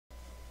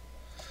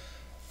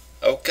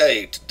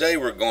Okay, today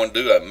we're going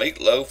to do a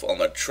meatloaf on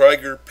the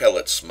Traeger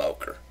pellet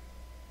smoker.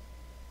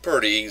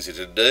 Pretty easy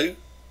to do.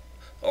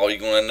 All you're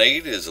going to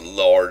need is a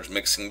large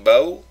mixing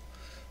bowl,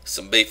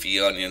 some beefy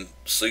onion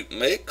soup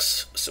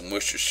mix, some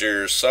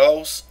Worcestershire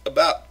sauce,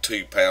 about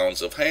 2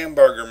 pounds of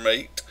hamburger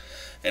meat,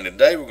 and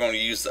today we're going to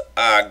use the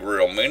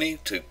iGrill Mini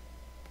to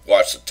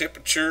watch the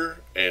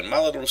temperature, and my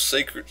little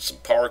secret, some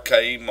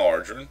parquet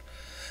margarine,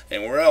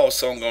 and we're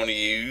also going to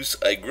use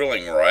a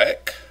grilling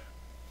rack.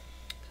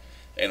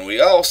 And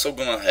we also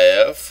going to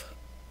have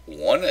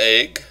 1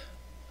 egg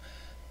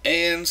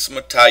and some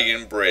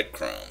Italian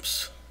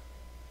breadcrumbs.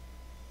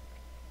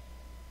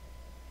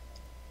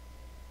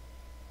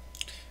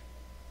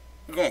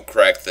 We're going to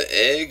crack the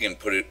egg and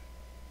put it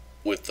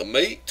with the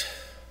meat.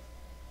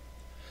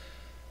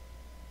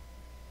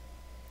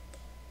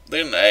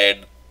 Then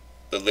add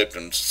the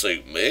Lipton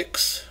soup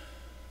mix.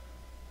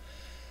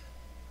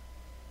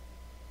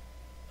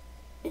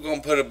 We're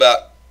going to put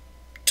about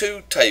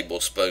 2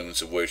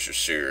 tablespoons of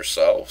Worcestershire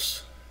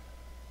sauce.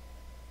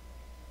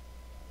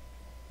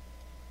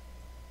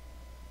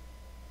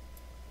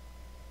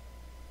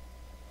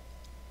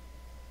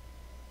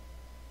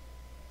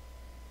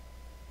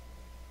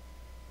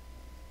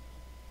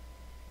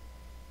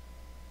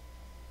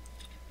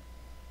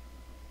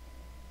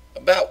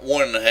 About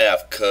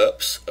 1.5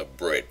 cups of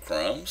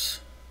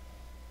breadcrumbs.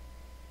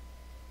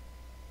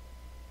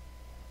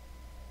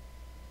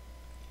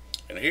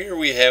 And here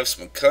we have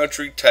some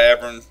Country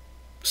Tavern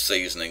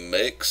seasoning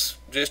mix,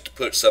 just to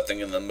put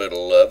something in the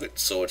middle of it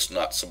so it's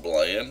not so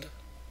bland.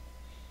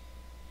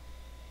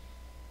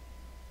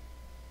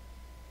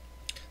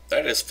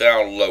 That is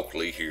found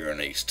locally here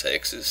in East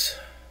Texas.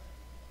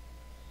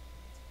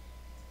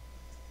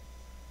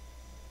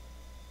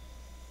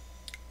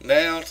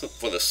 Now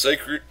for the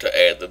secret, to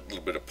add a little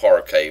bit of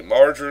parquet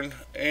margarine,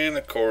 and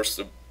of course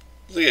the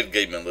lid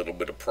gave me a little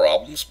bit of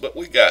problems, but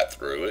we got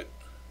through it.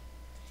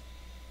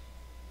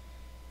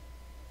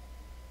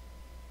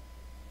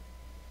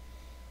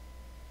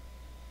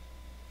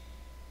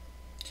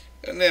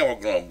 And now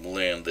we're going to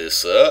blend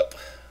this up.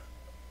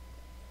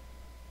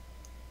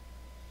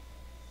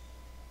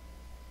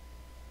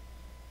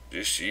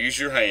 Just use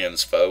your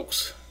hands,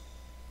 folks.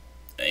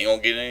 Ain't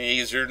going to get any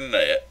easier than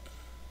that.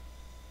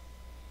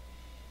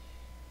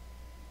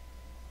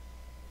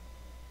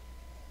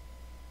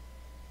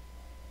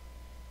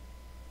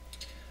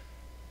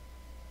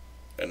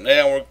 And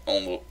now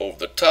we're over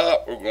the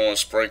top, we're going to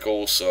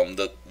sprinkle some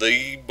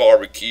the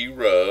barbecue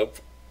rub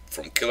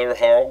from Killer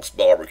Hog's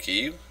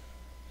Barbecue.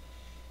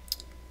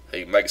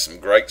 He makes some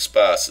great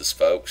spices,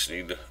 folks.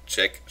 You need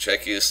to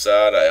check his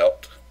site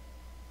out.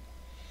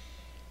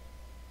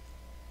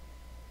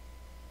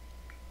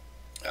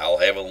 I'll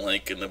have a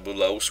link in the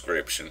below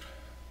description.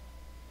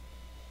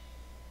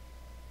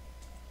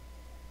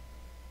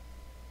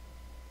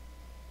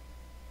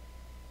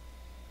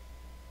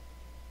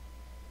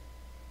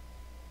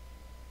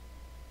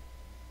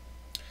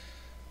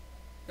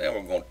 Now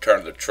we're going to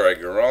turn the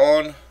Traeger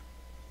on,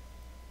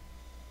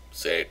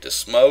 set it to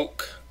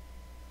smoke,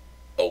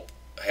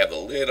 have the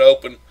lid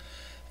open,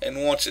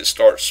 and once it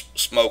starts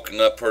smoking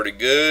up pretty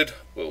good,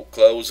 we'll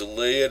close the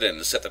lid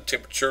and set the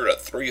temperature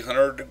at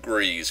 300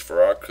 degrees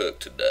for our cook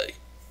today.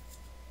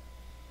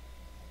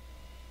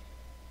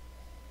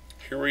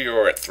 Here we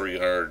are at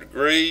 300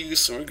 degrees,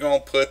 so we're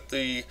going to put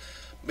the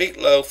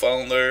meatloaf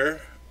on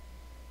there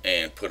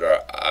and put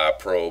our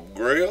iProbe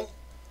grill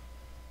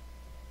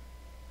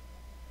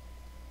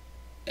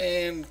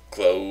and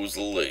close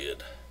the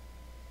lid.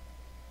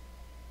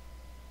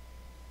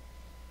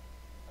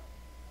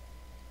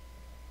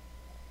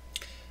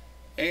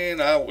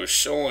 And I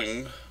was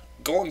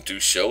going to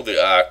show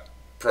the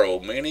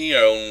iProbe Mini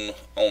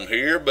on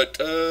here, but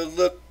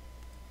look,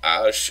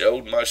 I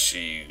showed my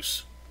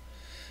shoes.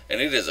 And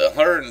it is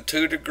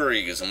 102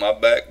 degrees on my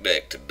back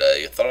deck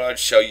today. I thought I'd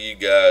show you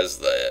guys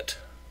that.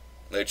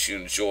 Let you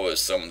enjoy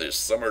some of this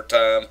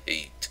summertime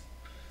heat.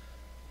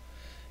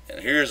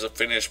 And here's the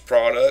finished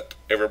product.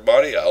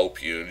 Everybody, I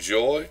hope you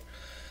enjoy.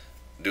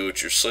 Do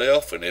it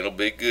yourself and it'll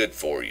be good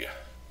for you.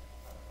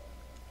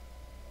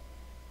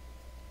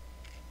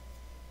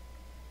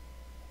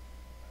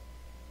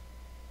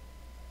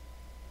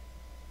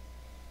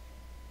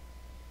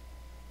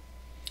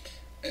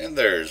 And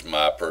there's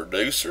my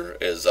producer,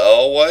 as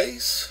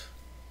always.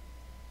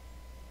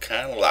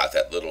 Kind of like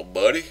that little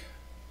buddy.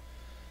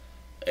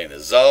 And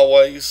as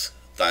always,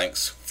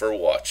 thanks for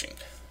watching.